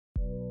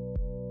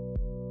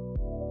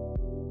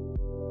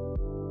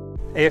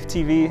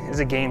AFTV is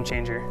a game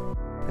changer.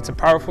 It's a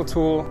powerful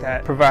tool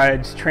that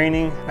provides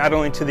training not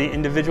only to the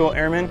individual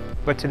airman,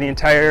 but to the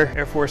entire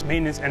Air Force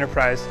maintenance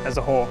enterprise as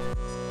a whole.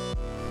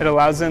 It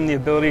allows them the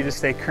ability to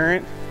stay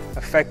current,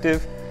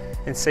 effective,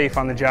 and safe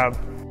on the job.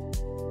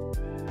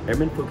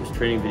 Airman Focused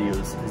Training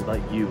videos is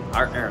about you,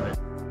 our airmen.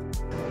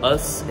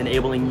 Us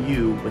enabling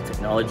you with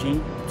technology,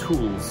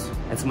 tools,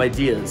 and some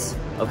ideas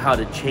of how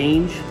to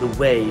change the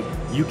way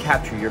you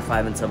capture your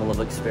 5 and 7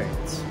 level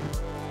experience.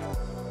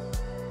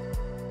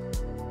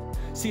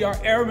 See, our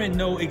airmen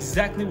know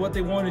exactly what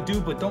they want to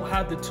do, but don't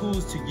have the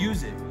tools to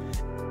use it.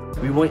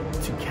 We want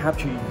to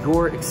capture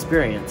your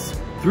experience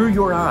through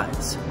your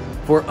eyes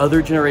for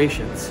other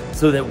generations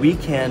so that we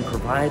can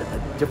provide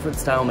a different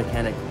style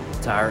mechanic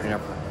to our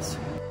enterprise.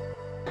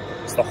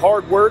 It's the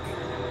hard work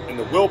and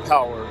the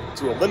willpower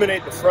to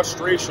eliminate the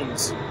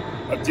frustrations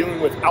of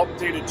dealing with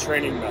outdated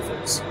training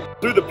methods.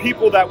 Through the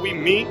people that we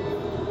meet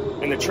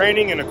and the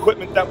training and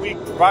equipment that we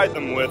provide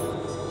them with,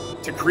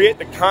 to create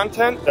the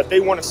content that they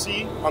want to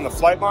see on the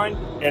flight line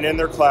and in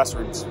their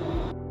classrooms.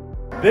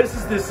 This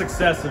is the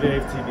success of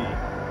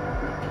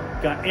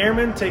AFTV. Got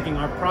airmen taking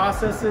our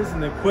processes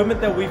and the equipment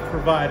that we've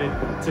provided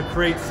to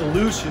create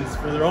solutions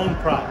for their own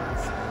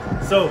problems.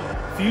 So,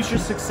 future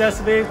success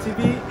of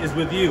AFTV is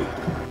with you.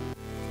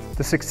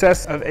 The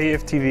success of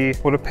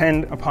AFTV will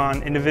depend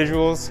upon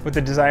individuals with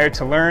the desire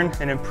to learn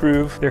and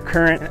improve their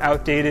current and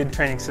outdated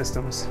training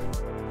systems.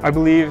 I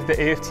believe the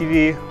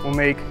AFTV will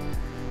make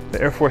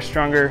the Air Force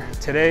stronger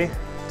today,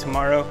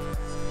 tomorrow,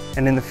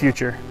 and in the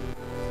future.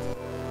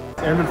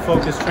 Airman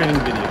Focused Training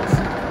videos.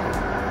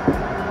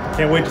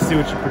 Can't wait to see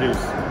what you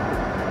produce.